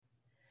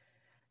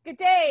Good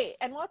day,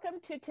 and welcome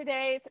to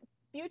today's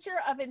Future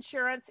of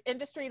Insurance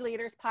Industry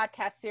Leaders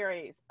podcast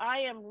series. I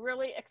am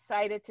really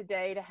excited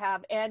today to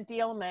have Ann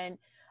Dieleman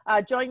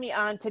join me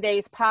on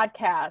today's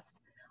podcast.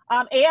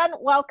 Ann,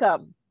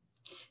 welcome.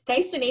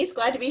 Thanks, Denise.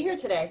 Glad to be here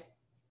today.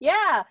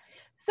 Yeah.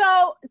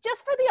 So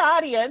just for the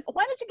audience,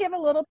 why don't you give a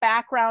little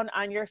background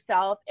on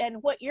yourself and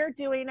what you're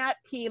doing at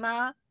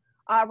PIMA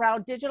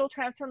around digital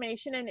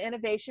transformation and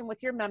innovation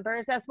with your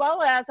members, as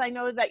well as I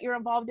know that you're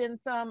involved in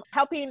some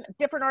helping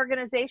different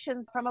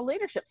organizations from a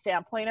leadership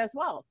standpoint as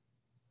well.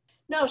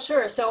 No,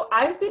 sure. So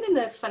I've been in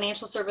the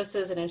financial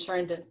services and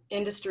insurance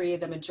industry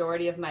the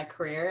majority of my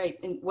career.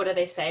 What do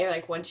they say?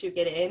 Like once you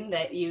get in,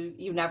 that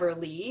you never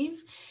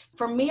leave.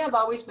 For me, I've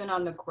always been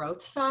on the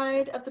growth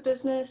side of the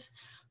business,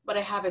 but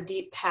I have a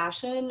deep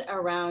passion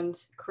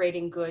around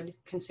creating good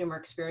consumer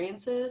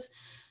experiences.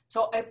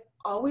 So I've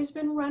always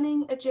been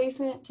running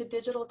adjacent to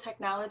digital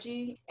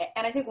technology.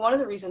 And I think one of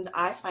the reasons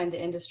I find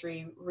the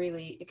industry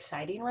really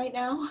exciting right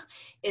now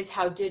is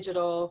how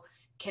digital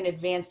can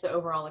advance the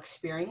overall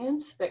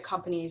experience that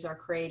companies are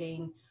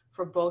creating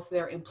for both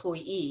their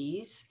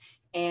employees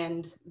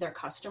and their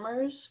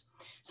customers.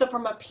 So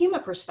from a PIMA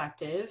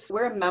perspective,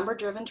 we're a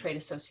member-driven trade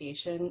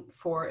association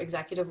for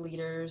executive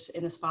leaders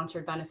in the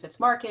sponsored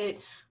benefits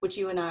market, which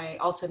you and I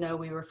also know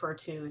we refer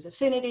to as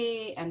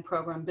affinity and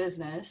program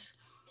business.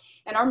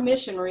 And our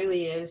mission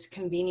really is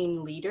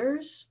convening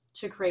leaders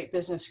to create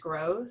business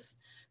growth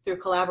through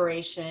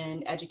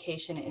collaboration,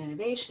 education, and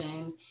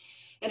innovation.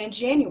 And in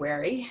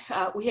January,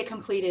 we had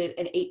completed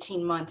an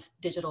 18-month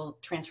digital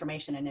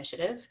transformation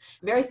initiative.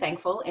 Very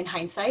thankful in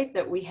hindsight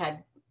that we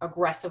had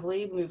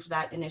aggressively moved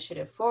that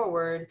initiative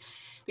forward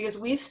because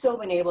we've still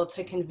been able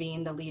to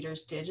convene the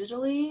leaders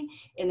digitally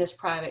in this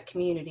private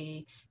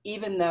community,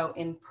 even though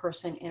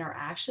in-person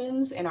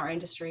interactions in our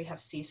industry have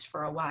ceased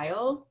for a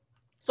while.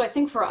 So I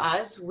think for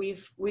us,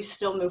 we've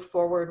still moved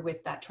forward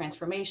with that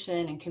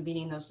transformation and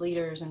convening those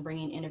leaders and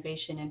bringing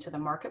innovation into the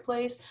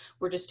marketplace.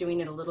 We're just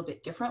doing it a little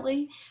bit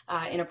differently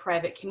in a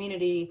private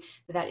community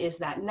that is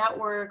that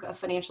network of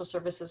financial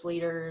services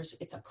leaders.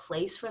 It's a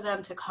place for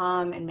them to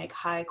come and make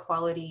high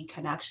quality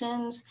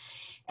connections.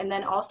 And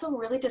then also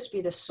really just be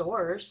the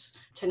source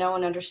to know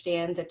and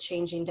understand the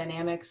changing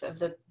dynamics of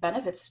the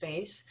benefits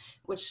space,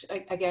 which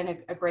again,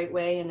 a great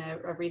way and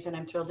a reason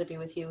I'm thrilled to be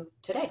with you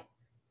today.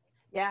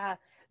 Yeah.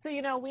 So,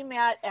 we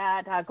met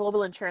at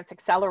Global Insurance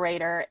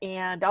Accelerator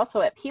and also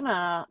at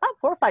PIMA about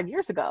 4 or 5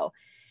 years ago.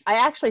 I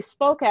actually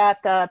spoke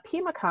at the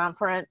PIMA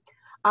conference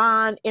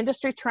on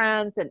industry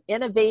trends and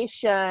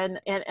innovation,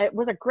 and it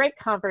was a great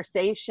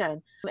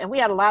conversation. And we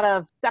had a lot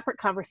of separate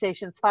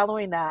conversations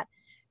following that.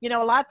 A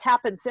lot's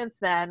happened since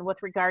then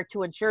with regard to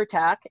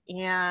InsurTech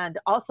and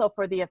also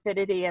for the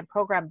affinity and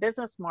program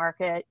business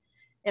market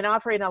and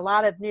offering a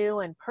lot of new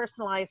and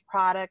personalized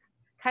products,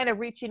 kind of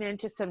reaching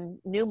into some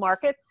new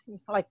markets,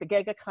 like the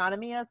gig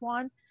economy as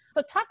one.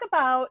 So talk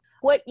about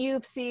what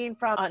you've seen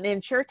from an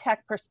InsurTech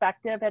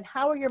perspective and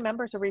how your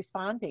members are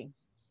responding.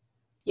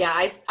 Yeah,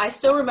 I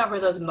still remember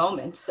those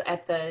moments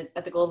at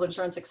the Global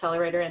Insurance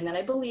Accelerator. And then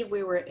I believe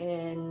we were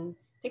in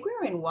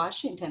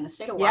Washington, the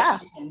state of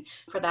Washington,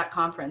 for that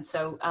conference.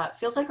 So it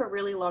feels like a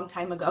really long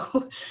time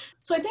ago.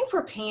 So I think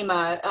for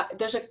PIMA,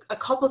 there's a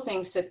couple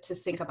things to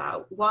think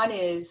about. One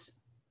is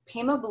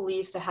PIMA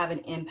believes to have an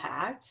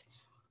impact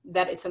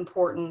that it's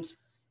important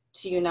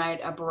to unite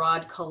a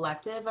broad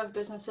collective of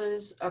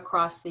businesses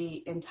across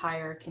the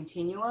entire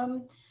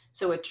continuum.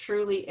 So a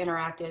truly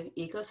interactive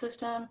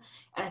ecosystem.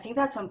 And I think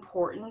that's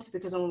important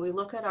because when we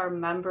look at our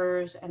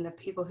members and the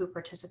people who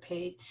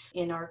participate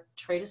in our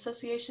trade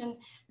association,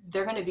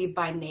 they're going to be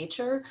by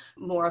nature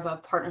more of a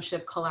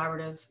partnership,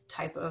 collaborative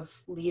type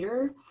of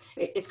leader.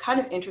 It's kind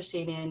of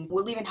interesting,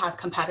 we'll even have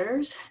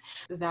competitors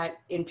that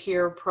in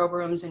peer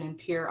programs and in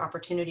peer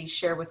opportunities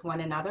share with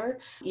one another,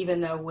 even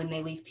though when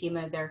they leave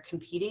PIMA, they're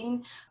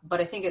competing.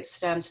 But I think it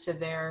stems to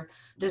their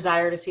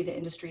desire to see the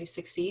industry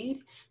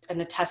succeed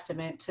and a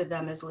testament to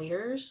them as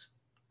leaders.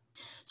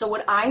 So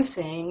what I'm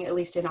seeing, at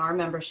least in our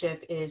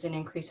membership, is an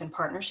increase in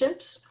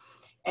partnerships,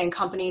 and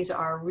companies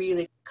are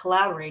really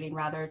collaborating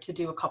rather to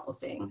do a couple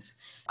things.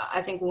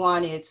 I think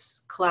one,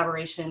 it's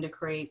collaboration to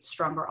create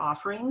stronger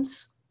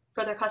offerings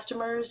for their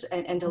customers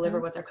and deliver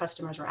what their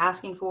customers are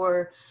asking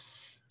for.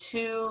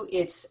 Two,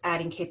 it's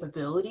adding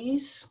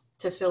capabilities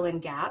to fill in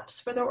gaps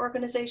for their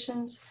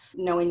organizations,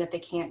 knowing that they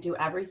can't do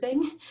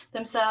everything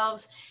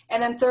themselves.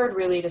 And then third,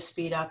 really to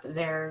speed up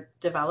their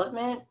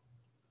development.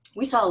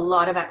 We saw a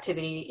lot of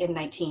activity in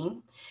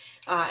 19.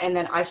 And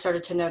then I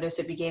started to notice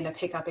it began to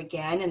pick up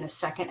again in the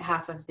second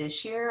half of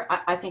this year.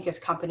 I think as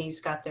companies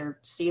got their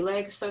sea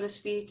legs, so to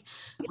speak,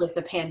 with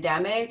the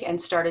pandemic and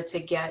started to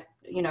get,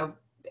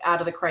 out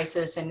of the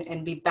crisis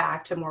and be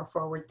back to more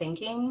forward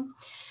thinking.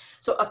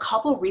 So a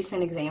couple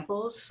recent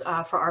examples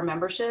for our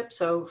membership.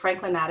 So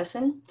Franklin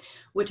Madison,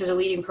 which is a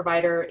leading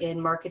provider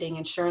in marketing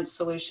insurance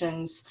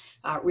solutions,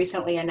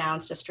 recently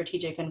announced a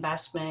strategic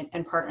investment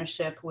and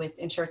partnership with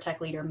InsurTech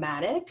leader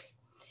Matic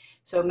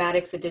So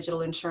Maddox, a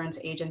digital insurance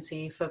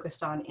agency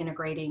focused on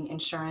integrating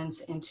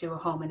insurance into a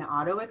home and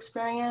auto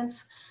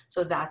experience.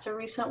 So that's a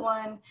recent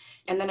one.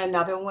 And then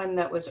another one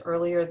that was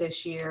earlier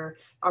this year,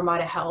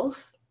 Armada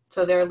Health.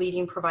 So they're a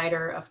leading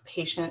provider of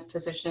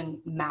patient-physician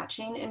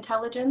matching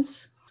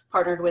intelligence,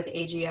 partnered with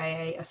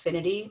AGIA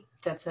Affinity.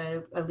 That's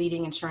a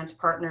leading insurance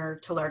partner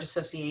to large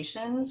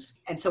associations.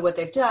 And so what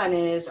they've done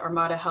is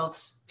Armada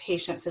Health's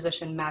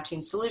patient-physician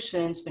matching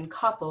solution's been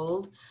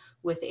coupled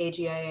with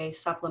AGIA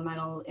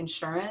supplemental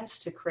insurance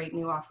to create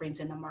new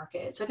offerings in the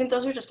market. So I think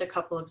those are just a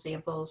couple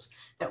examples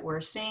that we're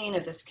seeing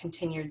of this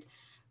continued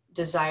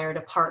desire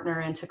to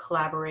partner and to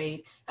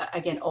collaborate,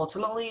 again,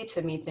 ultimately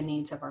to meet the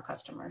needs of our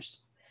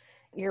customers.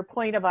 Your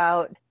point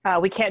about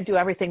we can't do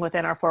everything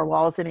within our four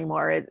walls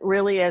anymore. It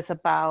really is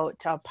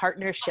about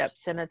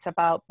partnerships, and it's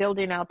about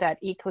building out that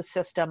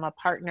ecosystem of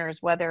partners,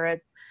 whether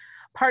it's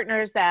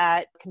partners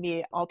that can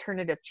be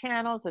alternative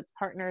channels, it's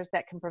partners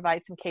that can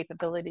provide some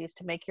capabilities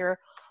to make your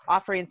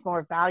offerings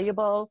more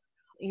valuable.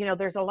 You know,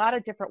 there's a lot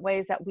of different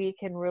ways that we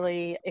can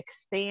really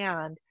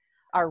expand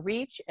our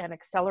reach and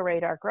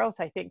accelerate our growth,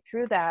 I think,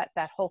 through that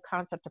whole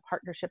concept of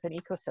partnership and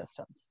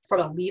ecosystems. From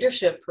a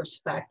leadership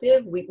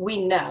perspective,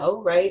 we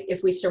know, right,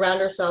 if we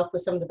surround ourselves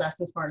with some of the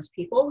best and smartest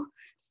people,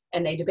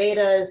 and they debate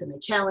us and they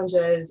challenge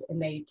us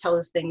and they tell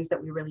us things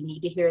that we really need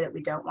to hear that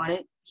we don't want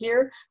to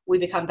hear, we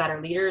become better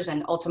leaders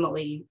and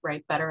ultimately,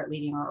 right, better at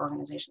leading our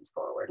organizations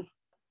forward.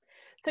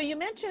 So you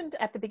mentioned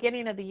at the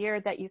beginning of the year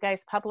that you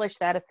guys published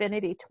that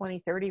Affinity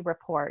 2030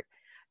 report.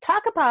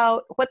 Talk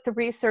about what the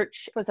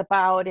research was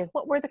about and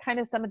what were the kind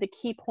of some of the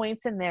key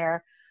points in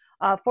there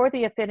for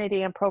the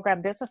affinity and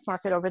program business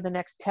market over the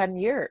next 10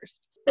 years.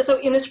 So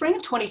in the spring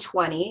of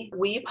 2020,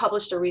 we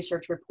published a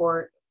research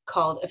report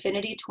called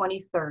Affinity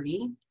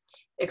 2030,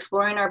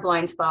 Exploring Our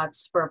Blind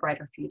Spots for a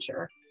Brighter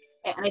Future.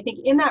 And I think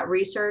in that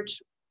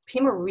research,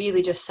 PIMA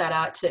really just set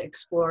out to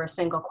explore a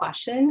single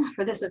question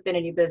for this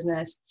affinity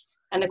business.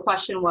 And the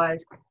question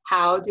was,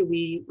 how do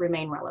we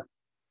remain relevant?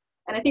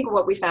 And I think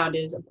what we found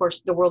is, of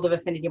course, the world of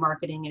affinity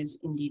marketing is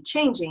indeed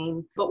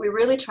changing, but we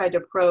really tried to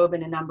probe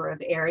in a number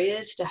of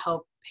areas to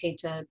help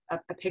paint a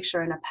picture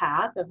and a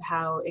path of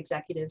how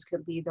executives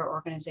could lead their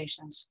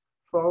organizations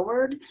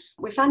forward.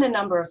 We found a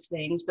number of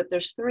things, but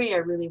there's three I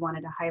really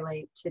wanted to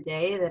highlight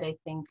today that I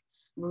think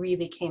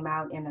really came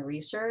out in the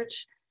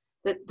research.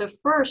 The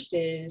first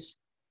is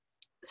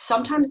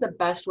sometimes the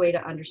best way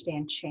to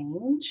understand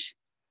change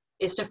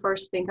is to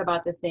first think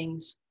about the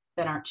things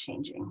that aren't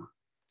changing.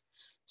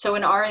 So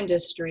in our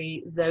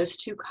industry, those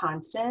two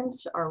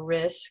constants are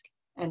risk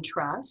and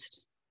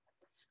trust.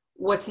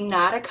 What's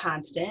not a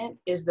constant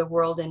is the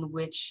world in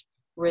which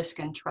risk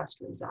and trust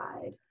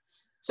reside.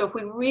 So if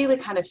we really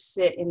kind of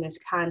sit in this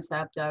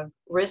concept of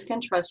risk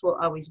and trust will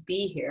always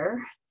be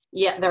here,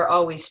 yet they're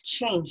always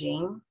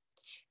changing,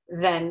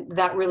 then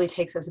that really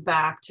takes us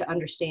back to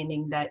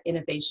understanding that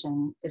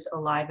innovation is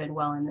alive and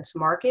well in this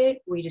market.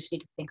 We just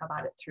need to think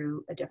about it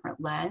through a different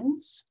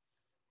lens.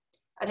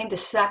 I think the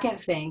second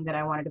thing that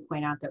I wanted to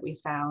point out that we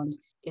found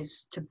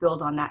is to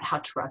build on that, how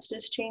trust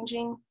is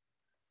changing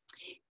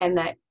and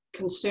that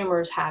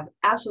consumers have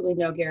absolutely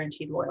no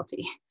guaranteed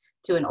loyalty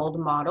to an old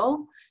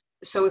model.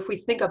 So if we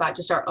think about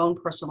just our own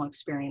personal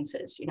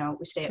experiences, you know,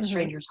 we stay at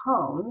strangers'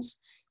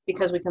 homes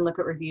because we can look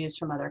at reviews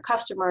from other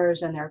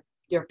customers and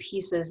their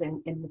pieces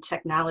in the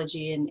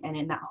technology and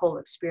in that whole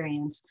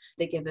experience,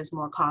 they give us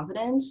more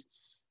confidence.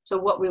 So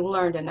what we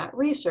learned in that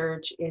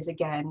research is,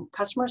 again,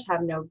 customers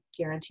have no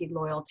guaranteed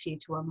loyalty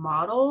to a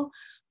model,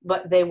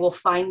 but they will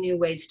find new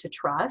ways to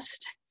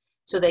trust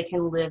so they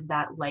can live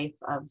that life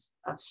of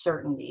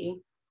certainty.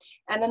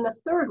 And then the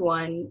third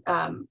one,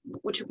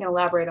 which we can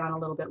elaborate on a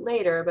little bit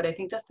later, but I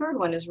think the third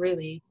one is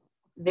really,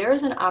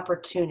 there's an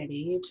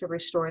opportunity to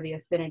restore the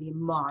affinity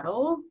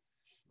model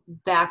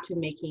back to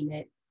making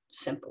it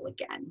simple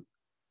again.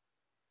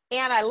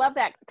 And I love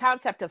that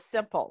concept of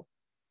simple.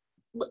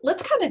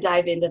 Let's kind of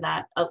dive into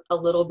that a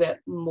little bit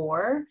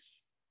more.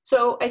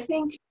 So I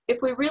think if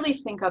we really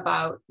think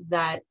about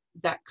that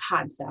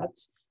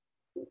concept,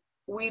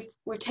 we've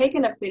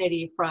taken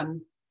affinity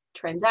from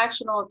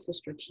transactional to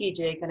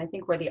strategic, and I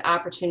think where the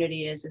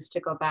opportunity is to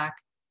go back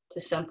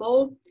to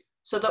simple.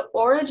 So the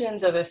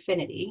origins of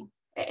affinity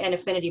and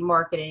affinity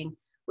marketing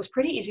was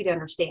pretty easy to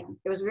understand.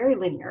 It was very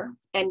linear,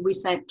 and we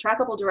sent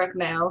trackable direct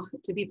mail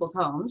to people's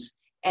homes,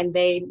 and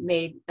they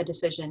made a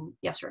decision,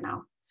 yes or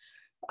no.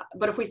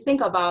 But if we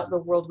think about the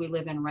world we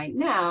live in right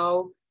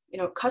now, you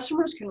know,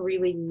 customers can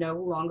really no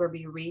longer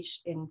be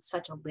reached in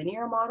such a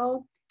linear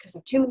model because there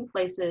are too many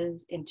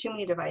places in too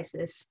many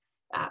devices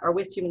or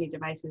with too many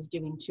devices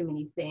doing too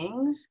many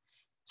things.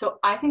 So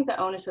I think the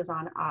onus is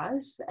on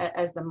us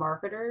as the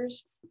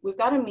marketers. We've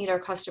got to meet our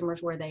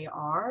customers where they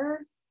are,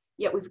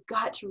 yet we've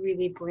got to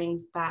really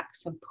bring back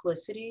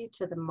simplicity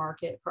to the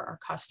market for our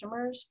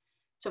customers.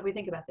 So if we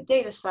think about the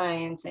data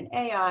science and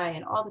AI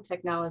and all the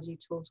technology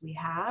tools we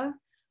have,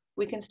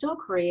 we can still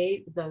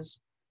create those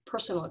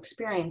personal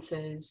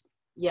experiences,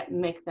 yet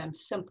make them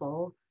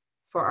simple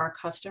for our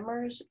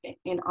customers.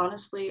 And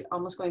honestly,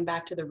 almost going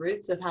back to the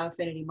roots of how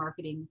affinity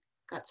marketing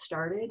got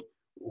started,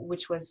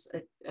 which was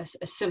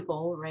a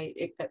simple, right,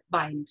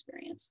 buying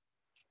experience.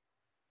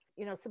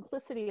 You know,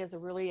 simplicity is a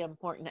really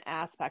important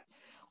aspect.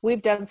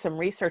 We've done some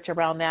research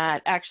around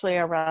that, actually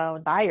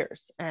around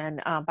buyers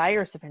and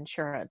buyers of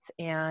insurance.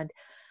 And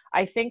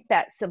I think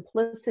that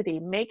simplicity,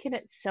 making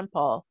it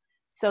simple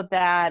so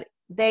that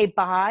they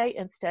buy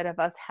instead of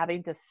us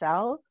having to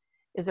sell,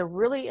 is a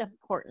really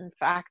important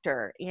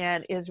factor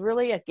and is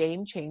really a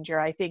game changer.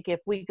 I think if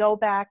we go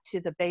back to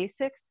the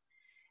basics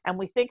and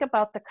we think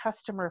about the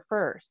customer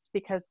first,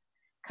 because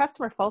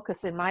customer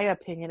focus, in my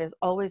opinion, is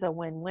always a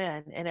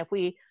win-win. And if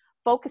we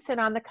focus in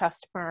on the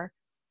customer,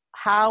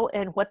 how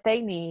and what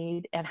they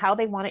need and how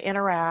they want to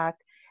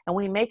interact, and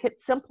we make it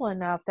simple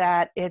enough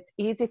that it's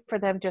easy for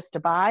them just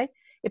to buy,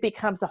 it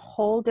becomes a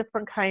whole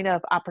different kind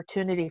of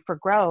opportunity for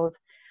growth,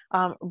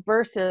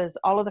 versus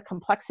all of the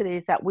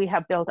complexities that we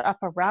have built up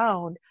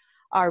around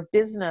our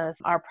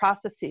business, our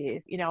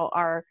processes, you know,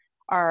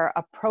 our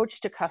approach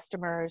to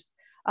customers.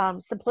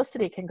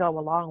 Simplicity can go a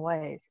long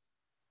ways.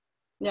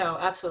 No,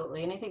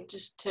 absolutely. And I think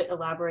just to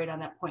elaborate on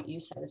that point you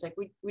said, is like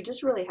we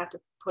just really have to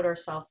put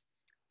ourselves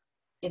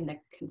in the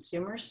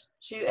consumer's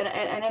shoe. And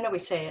I know we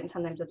say it and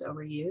sometimes it's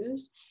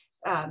overused,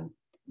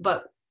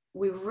 but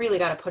we've really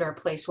got to put our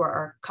place where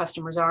our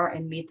customers are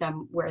and meet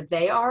them where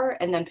they are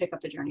and then pick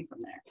up the journey from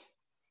there.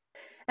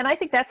 And I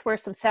think that's where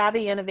some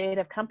savvy,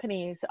 innovative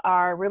companies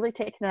are really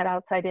taking that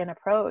outside in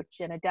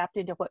approach and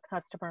adapting to what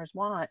customers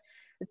want.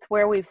 It's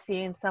where we've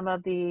seen some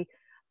of the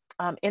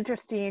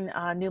interesting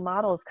new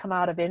models come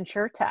out of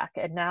InsurTech.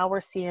 And now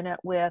we're seeing it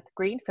with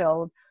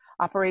greenfield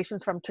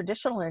operations from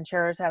traditional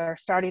insurers that are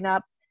starting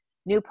up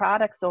new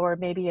products, or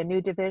maybe a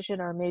new division,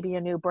 or maybe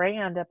a new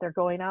brand that they're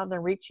going out and they're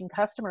reaching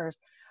customers.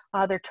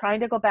 They're trying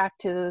to go back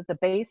to the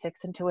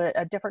basics and to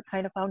a different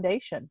kind of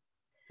foundation.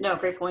 No,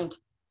 great point.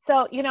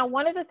 So, you know,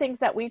 one of the things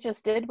that we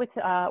just did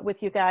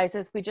with you guys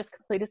is we just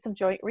completed some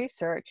joint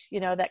research, you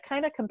know, that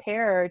kind of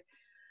compared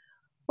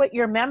what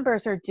your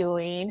members are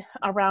doing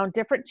around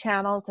different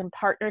channels and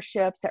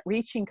partnerships at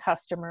reaching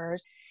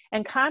customers,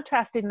 and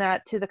contrasting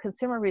that to the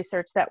consumer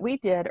research that we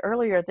did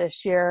earlier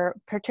this year,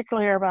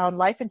 particularly around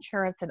life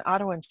insurance and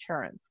auto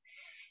insurance.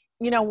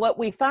 You know, what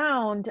we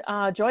found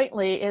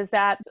jointly is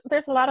that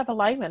there's a lot of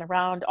alignment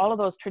around all of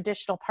those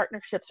traditional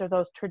partnerships, or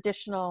those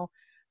traditional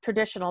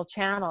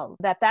channels,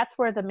 that's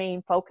where the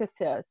main focus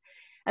is.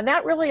 And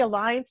that really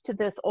aligns to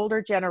this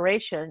older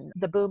generation,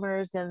 the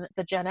boomers and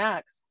the Gen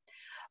X.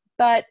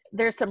 But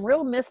there's some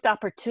real missed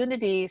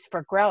opportunities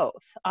for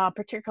growth,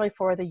 particularly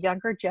for the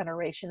younger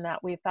generation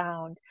that we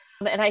found.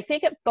 And I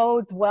think it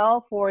bodes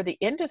well for the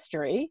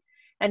industry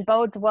and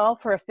bodes well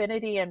for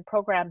affinity and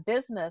program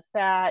business,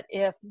 that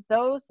if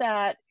those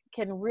that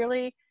can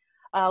really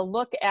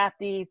look at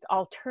these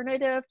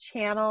alternative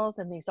channels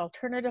and these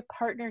alternative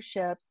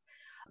partnerships,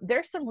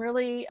 there's some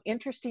really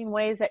interesting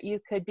ways that you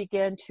could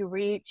begin to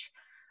reach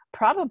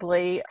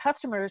probably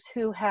customers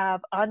who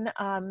have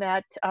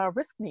unmet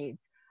risk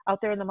needs out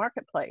there in the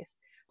marketplace.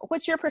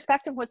 What's your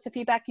perspective? What's the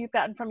feedback you've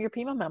gotten from your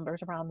PIMA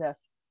members around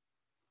this?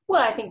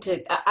 Well, I think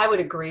I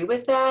would agree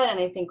with that. And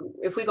I think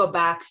if we go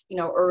back, you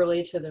know,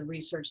 early to the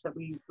research that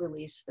we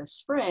released this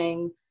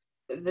spring,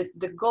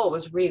 the goal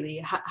was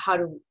really how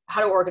do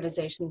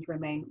organizations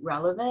remain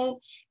relevant.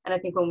 And I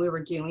think when we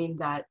were doing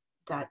that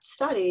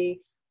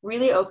study,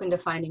 really open to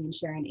finding and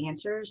sharing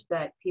answers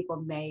that people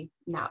may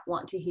not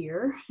want to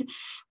hear.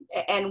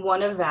 And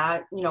one of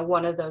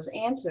those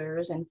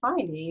answers and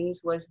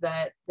findings was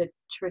that the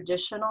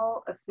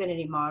traditional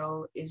affinity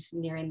model is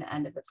nearing the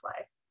end of its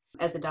life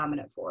as a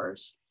dominant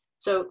force.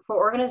 So for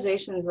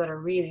organizations that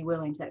are really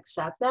willing to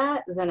accept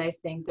that, then I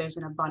think there's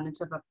an abundance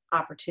of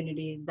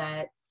opportunity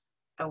that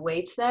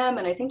awaits them.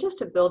 And I think just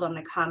to build on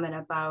the comment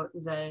about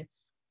the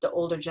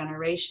older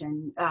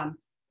generation,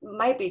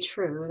 might be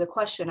true. The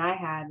question I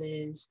have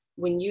is,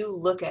 when you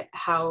look at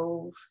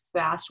how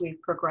fast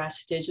we've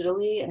progressed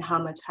digitally and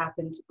how much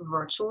happened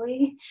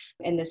virtually,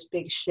 and this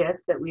big shift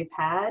that we've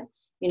had,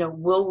 you know,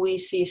 will we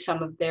see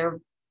some of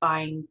their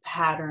buying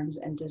patterns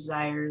and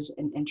desires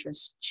and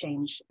interests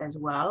change as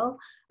well?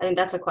 I think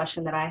that's a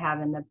question that I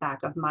have in the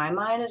back of my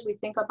mind as we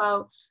think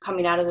about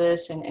coming out of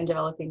this and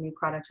developing new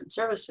products and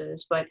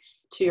services. But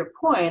to your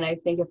point, I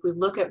think if we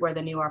look at where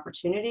the new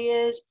opportunity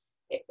is,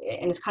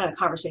 and it's kind of the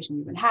conversation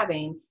we've been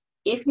having,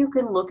 if you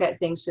can look at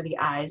things through the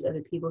eyes of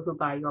the people who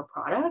buy your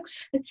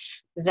products,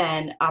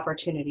 then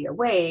opportunity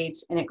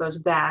awaits. And it goes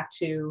back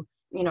to,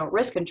 you know,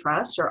 risk and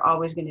trust are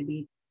always going to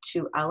be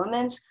two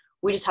elements.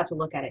 We just have to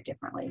look at it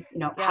differently. You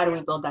know, how do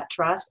we build that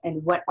trust,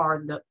 and what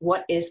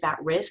is that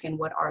risk, and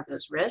what are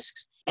those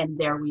risks? And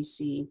there we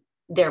see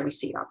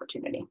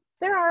opportunity.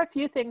 There are a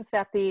few things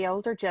that the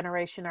older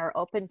generation are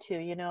open to.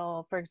 You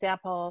know, for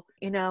example,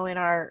 you know, in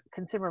our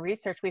consumer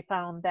research, we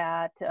found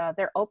that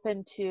they're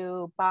open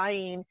to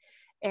buying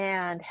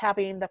and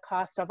having the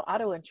cost of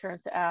auto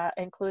insurance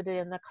included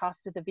in the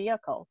cost of the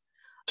vehicle,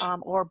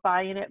 or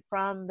buying it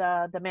from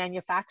the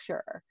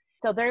manufacturer.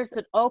 So there's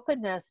an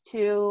openness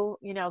to,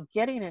 you know,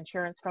 getting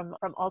insurance from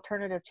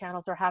alternative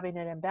channels or having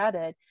it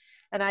embedded.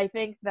 And I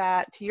think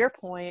that, to your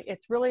point,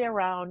 it's really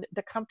around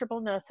the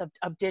comfortableness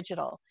of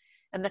digital.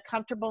 and the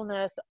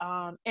comfortableness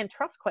and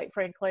trust, quite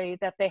frankly,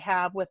 that they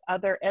have with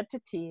other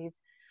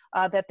entities,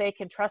 that they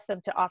can trust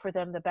them to offer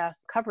them the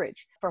best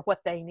coverage for what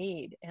they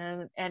need,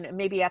 and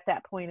maybe at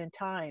that point in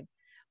time.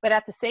 But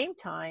at the same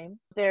time,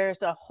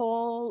 there's a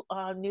whole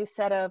new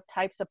set of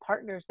types of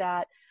partners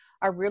that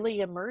are really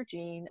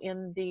emerging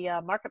in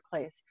the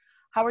marketplace.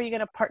 How are you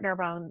going to partner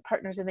around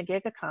partners in the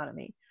gig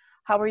economy?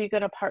 How are you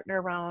going to partner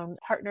around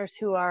partners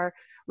who are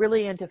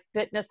really into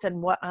fitness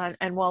and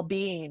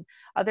well-being?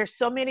 There's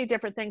so many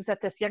different things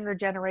that this younger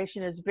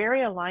generation is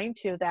very aligned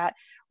to that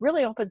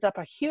really opens up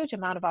a huge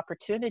amount of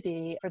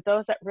opportunity for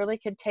those that really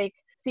can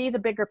see the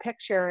bigger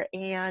picture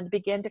and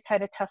begin to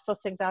kind of test those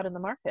things out in the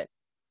market.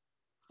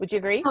 Would you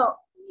agree? Oh,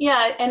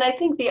 yeah. And I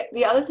think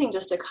the other thing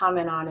just to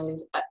comment on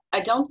is I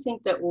don't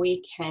think that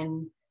we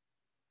can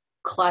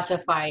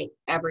classify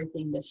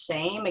everything the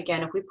same.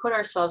 Again, if we put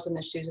ourselves in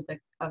the shoes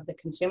of the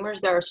consumers,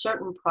 there are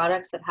certain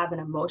products that have an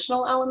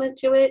emotional element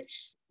to it,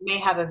 may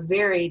have a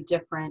very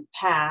different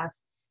path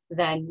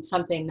than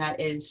something that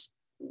is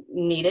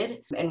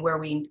needed and where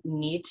we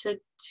need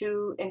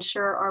to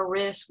ensure our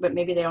risk, but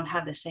maybe they don't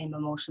have the same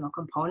emotional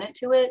component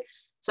to it.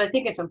 So I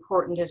think it's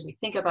important as we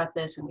think about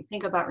this and we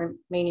think about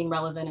remaining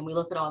relevant and we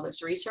look at all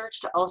this research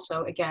to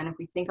also, again, if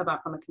we think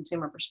about from a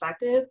consumer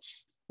perspective,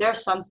 there are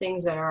some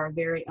things that are a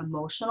very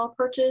emotional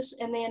purchase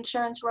in the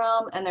insurance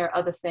realm, and there are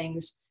other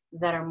things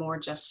that are more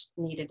just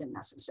needed and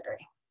necessary.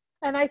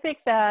 And I think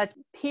that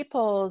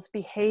people's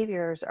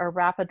behaviors are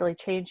rapidly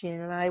changing,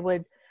 and I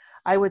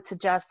would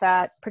suggest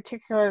that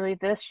particularly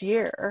this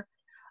year,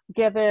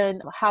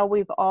 given how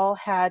we've all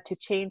had to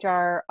change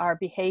our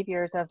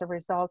behaviors as a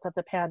result of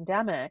the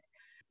pandemic,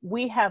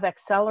 we have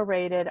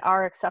accelerated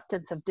our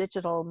acceptance of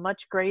digital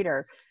much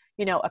greater,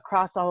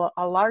 across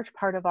a large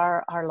part of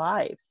our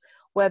lives,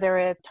 whether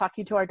it's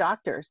talking to our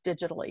doctors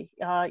digitally,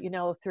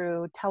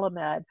 through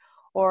telemed,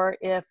 or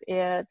if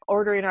it's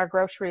ordering our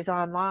groceries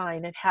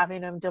online and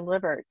having them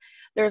delivered.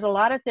 There's a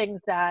lot of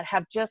things that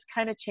have just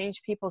kind of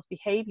changed people's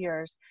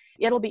behaviors.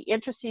 It'll be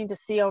interesting to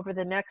see over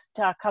the next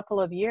couple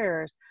of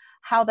years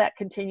how that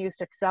continues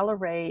to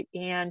accelerate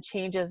and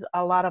changes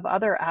a lot of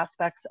other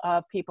aspects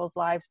of people's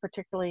lives,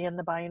 particularly in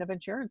the buying of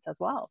insurance as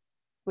well.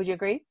 Would you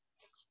agree?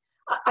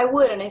 I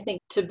would, and I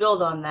think to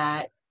build on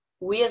that,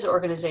 we as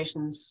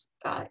organizations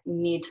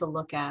need to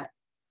look at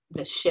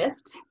the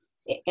shift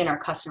in our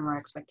customer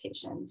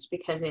expectations,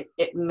 because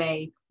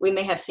we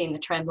may have seen the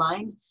trend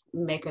line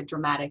make a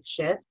dramatic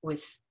shift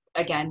with,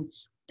 again,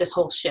 this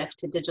whole shift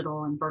to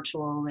digital and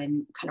virtual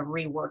and kind of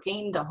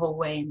reworking the whole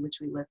way in which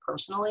we live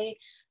personally.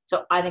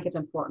 So I think it's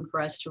important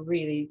for us to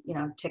really,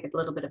 take a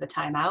little bit of a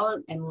time out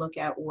and look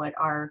at what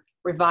our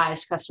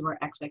revised customer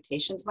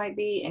expectations might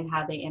be and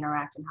how they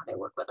interact and how they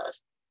work with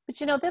us.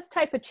 But this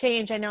type of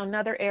change, I know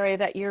another area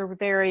that you're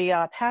very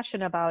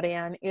passionate about,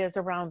 Anne, is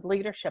around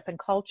leadership and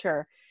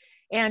culture.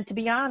 And to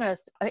be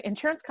honest,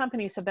 insurance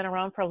companies have been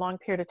around for a long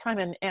period of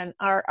time, and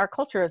our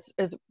culture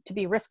is to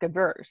be risk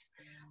averse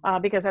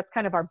because that's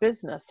kind of our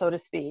business, so to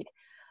speak.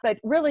 But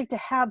really to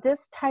have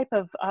this type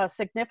of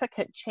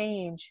significant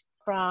change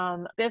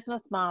from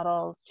business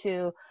models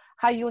to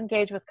how you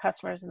engage with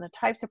customers and the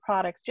types of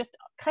products, just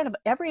kind of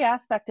every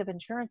aspect of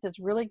insurance is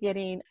really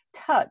getting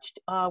touched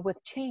with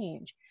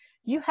change.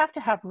 You have to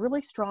have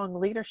really strong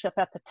leadership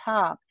at the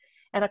top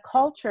and a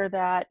culture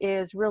that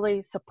is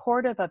really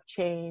supportive of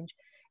change,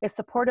 is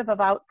supportive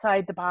of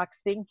outside the box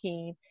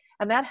thinking,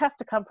 and that has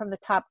to come from the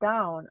top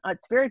down.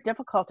 It's very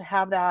difficult to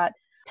have that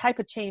type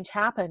of change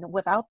happen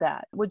without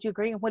that. Would you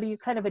agree? And what do you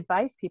kind of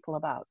advise people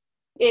about?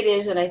 It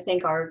is, and I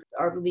think our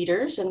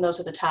leaders and those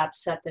at the top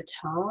set the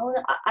tone.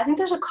 I think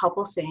there's a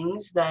couple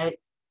things that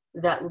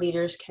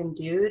leaders can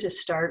do to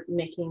start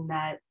making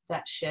that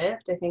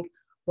shift. I think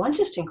one,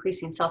 just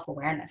increasing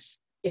self-awareness.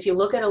 If you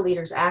look at a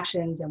leader's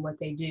actions and what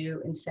they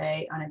do and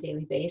say on a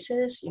daily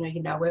basis,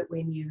 you know it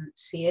when you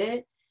see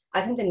it.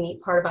 I think the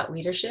neat part about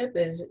leadership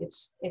is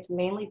it's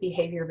mainly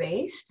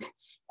behavior-based,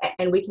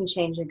 and we can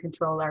change and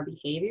control our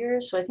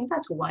behaviors. So I think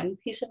that's one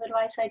piece of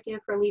advice I'd give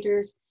for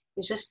leaders,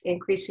 is just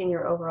increasing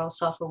your overall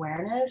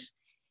self-awareness.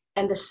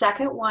 And the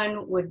second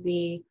one would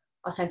be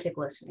authentic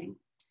listening.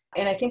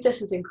 And I think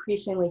this is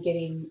increasingly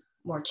getting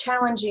more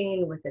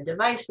challenging with the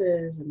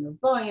devices and the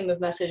volume of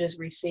messages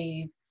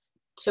received.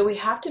 So we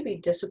have to be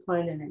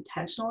disciplined and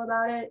intentional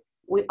about it.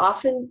 We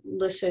often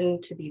listen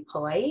to be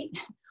polite,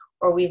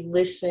 or we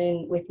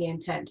listen with the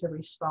intent to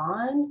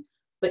respond,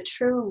 but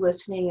true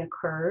listening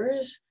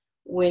occurs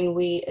when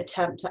we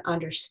attempt to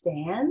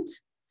understand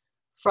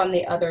from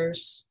the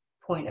other's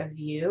point of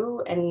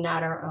view and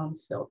not our own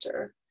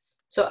filter.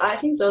 So I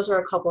think those are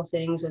a couple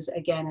things as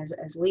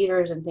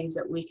leaders, and things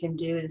that we can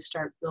do to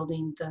start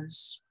building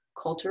those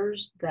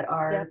cultures that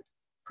are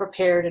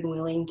prepared and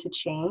willing to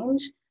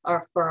change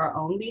for our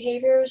own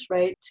behaviors,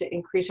 right? To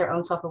increase our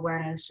own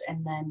self-awareness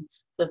and then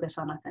focus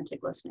on authentic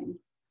listening.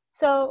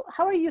 So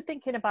how are you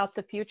thinking about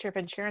the future of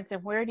insurance,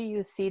 and where do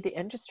you see the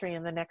industry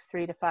in the next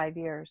 3 to 5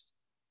 years?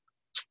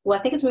 Well,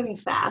 I think it's moving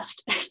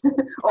fast.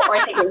 Or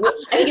I think it will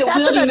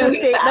be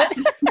moving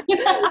fast.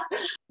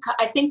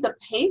 I think the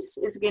pace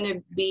is going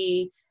to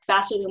be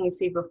faster than we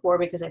see before,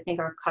 because I think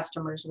our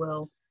customers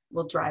will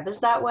drive us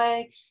that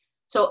way.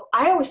 So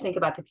I always think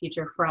about the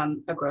future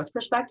from a growth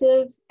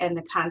perspective and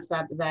the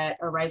concept that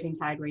a rising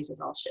tide raises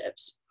all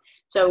ships.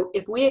 So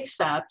if we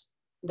accept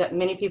that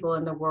many people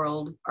in the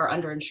world are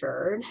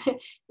underinsured,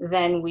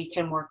 then we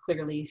can more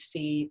clearly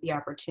see the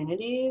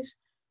opportunities.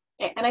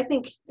 And I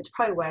think it's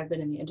probably why I've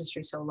been in the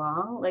industry so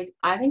long. Like,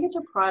 I think it's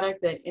a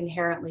product that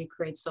inherently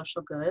creates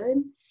social good,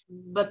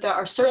 but there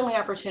are certainly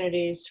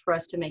opportunities for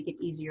us to make it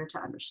easier to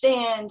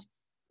understand,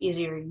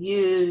 easier to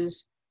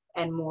use,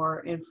 and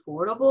more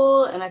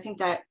affordable. And I think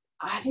that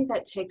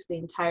takes the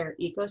entire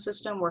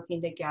ecosystem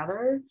working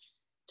together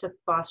to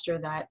foster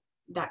that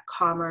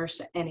commerce.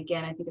 And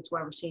again, I think it's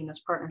why we're seeing those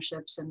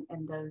partnerships and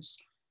those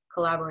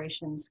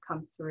collaborations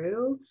come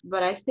through.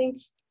 But I think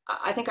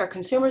our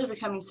consumers are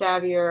becoming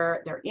savvier.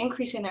 They're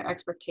increasing their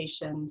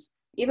expectations,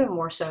 even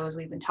more so as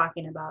we've been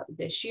talking about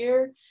this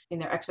year, in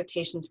their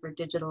expectations for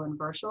digital and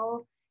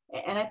virtual.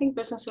 And I think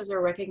businesses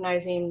are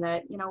recognizing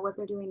that, what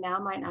they're doing now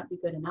might not be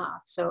good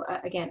enough. So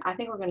again, I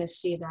think we're going to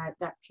see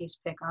that pace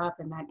pick up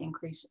and that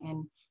increase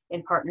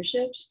in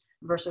partnerships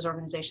versus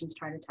organizations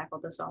trying to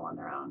tackle this all on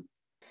their own.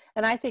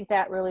 And I think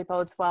that really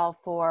bodes well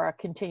for a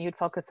continued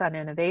focus on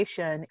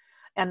innovation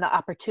and the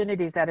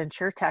opportunities that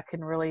InsurTech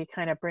can really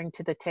kind of bring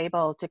to the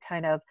table to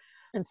kind of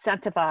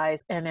incentivize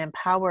and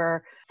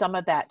empower some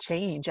of that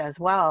change as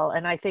well.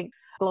 And I think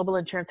Global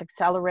Insurance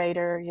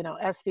Accelerator,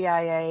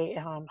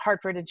 SVIA,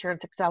 Hartford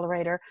Insurance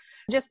Accelerator,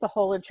 just the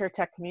whole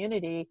InsurTech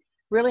community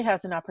really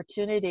has an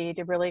opportunity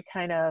to really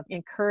kind of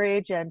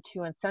encourage and to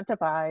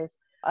incentivize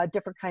a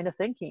different kind of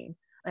thinking.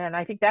 And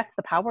I think that's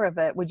the power of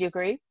it. Would you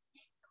agree?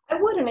 I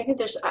would, and I think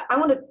I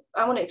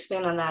want to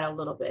expand on that a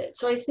little bit.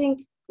 So I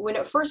think when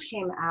it first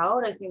came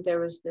out, I think there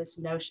was this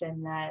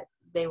notion that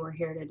they were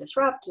here to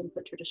disrupt and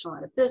put traditional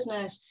out of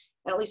business.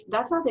 And at least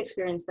that's not the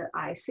experience that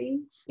I see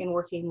in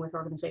working with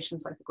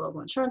organizations like the Global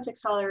Insurance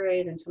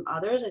Accelerator and some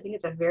others. I think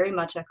it's a very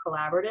much a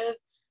collaborative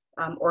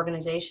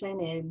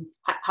organization in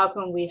how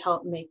can we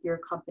help make your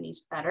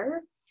companies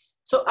better.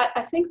 So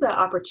I think the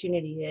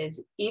opportunity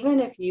is, even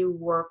if you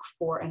work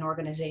for an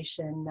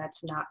organization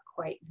that's not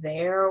quite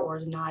there or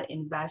is not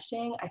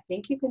investing, I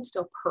think you can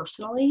still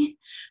personally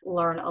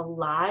learn a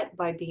lot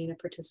by being a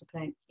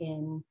participant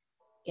in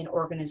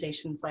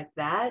organizations like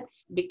that,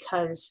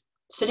 because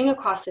sitting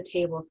across the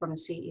table from a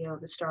CEO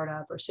of a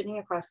startup, or sitting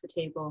across the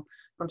table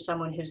from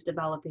someone who's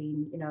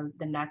developing,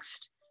 the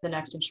next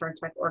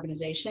InsurTech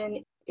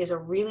organization, is a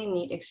really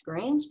neat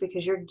experience,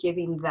 because you're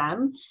giving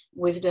them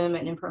wisdom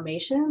and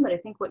information. But I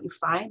think what you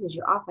find is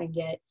you often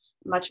get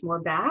much more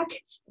back,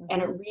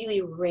 and it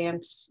really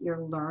ramps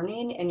your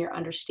learning and your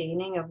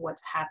understanding of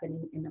what's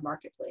happening in the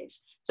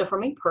marketplace. So for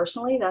me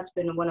personally, that's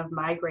been one of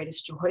my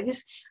greatest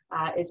joys,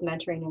 is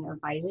mentoring and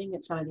advising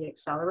at some of the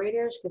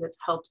accelerators, because it's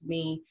helped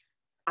me,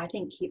 I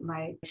think, keep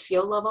my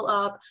skill level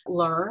up,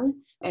 learn,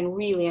 and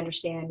really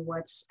understand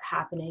what's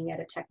happening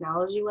at a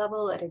technology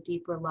level, at a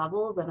deeper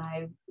level than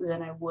I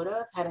would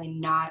have had I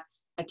not,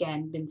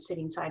 again, been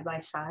sitting side by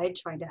side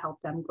trying to help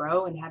them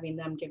grow and having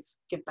them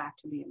give back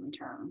to me in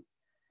return.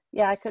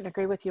 Yeah, I couldn't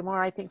agree with you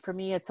more. I think for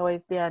me, it's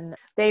always been,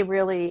 they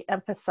really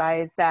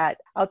emphasize that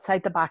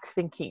outside the box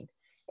thinking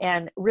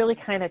and really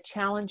kind of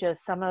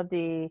challenges some of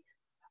the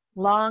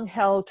long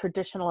held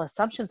traditional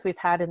assumptions we've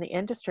had in the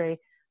industry.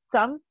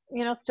 Some,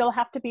 still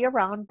have to be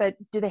around, but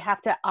do they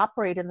have to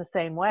operate in the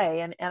same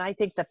way? And I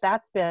think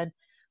that's been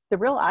the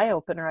real eye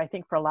opener, I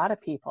think, for a lot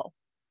of people,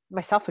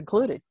 myself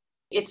included.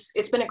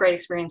 It's been a great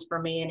experience for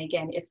me. And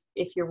again,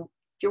 if you're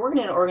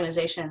working in an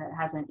organization that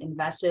hasn't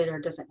invested or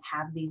doesn't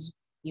have these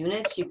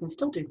units, you can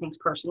still do things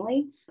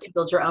personally to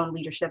build your own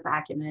leadership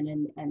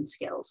acumen and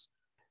skills.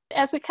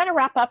 As we kind of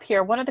wrap up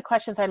here, one of the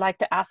questions I like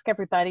to ask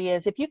everybody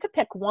is, if you could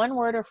pick one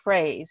word or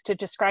phrase to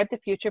describe the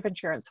future of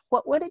insurance,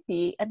 what would it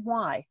be and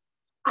why?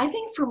 I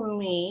think for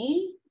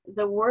me,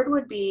 the word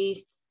would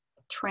be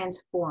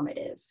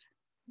transformative.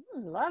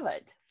 Love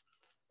it.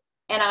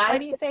 And why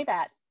do you say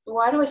that?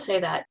 Why do I say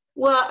that?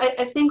 Well,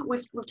 I think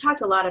we've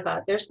talked a lot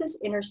about, there's this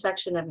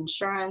intersection of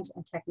insurance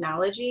and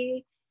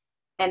technology.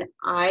 And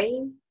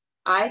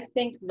I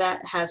think that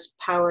has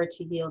power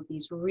to yield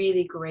these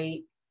really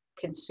great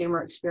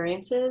consumer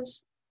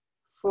experiences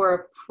for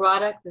a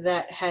product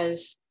that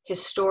has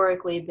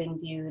historically been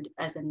viewed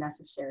as a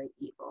necessary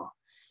evil.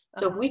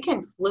 So if we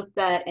can flip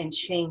that and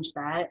change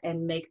that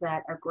and make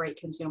that a great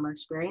consumer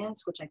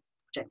experience, which I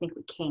think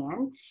we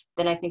can,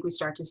 then I think we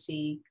start to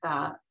see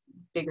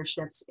bigger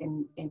shifts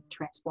in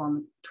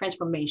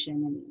transformation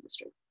in the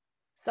industry.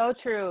 So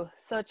true.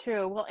 So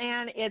true. Well,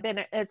 Anne,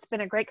 it's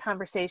been a great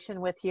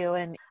conversation with you,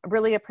 and I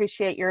really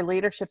appreciate your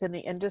leadership in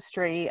the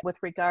industry with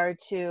regard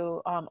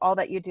to all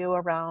that you do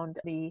around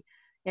the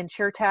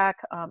InsurTech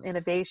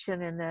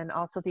innovation, and then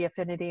also the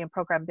affinity and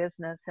program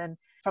business. And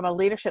from a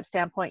leadership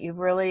standpoint, you've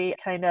really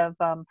kind of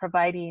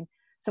providing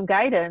some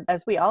guidance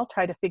as we all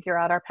try to figure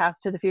out our path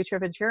to the future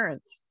of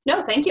insurance.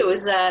 No, thank you.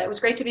 It was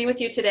great to be with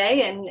you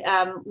today, and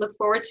look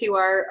forward to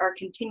our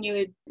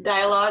continued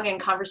dialogue and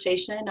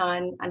conversation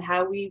on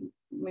how we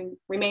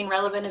remain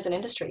relevant as an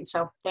industry.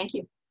 So thank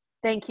you.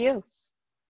 Thank you.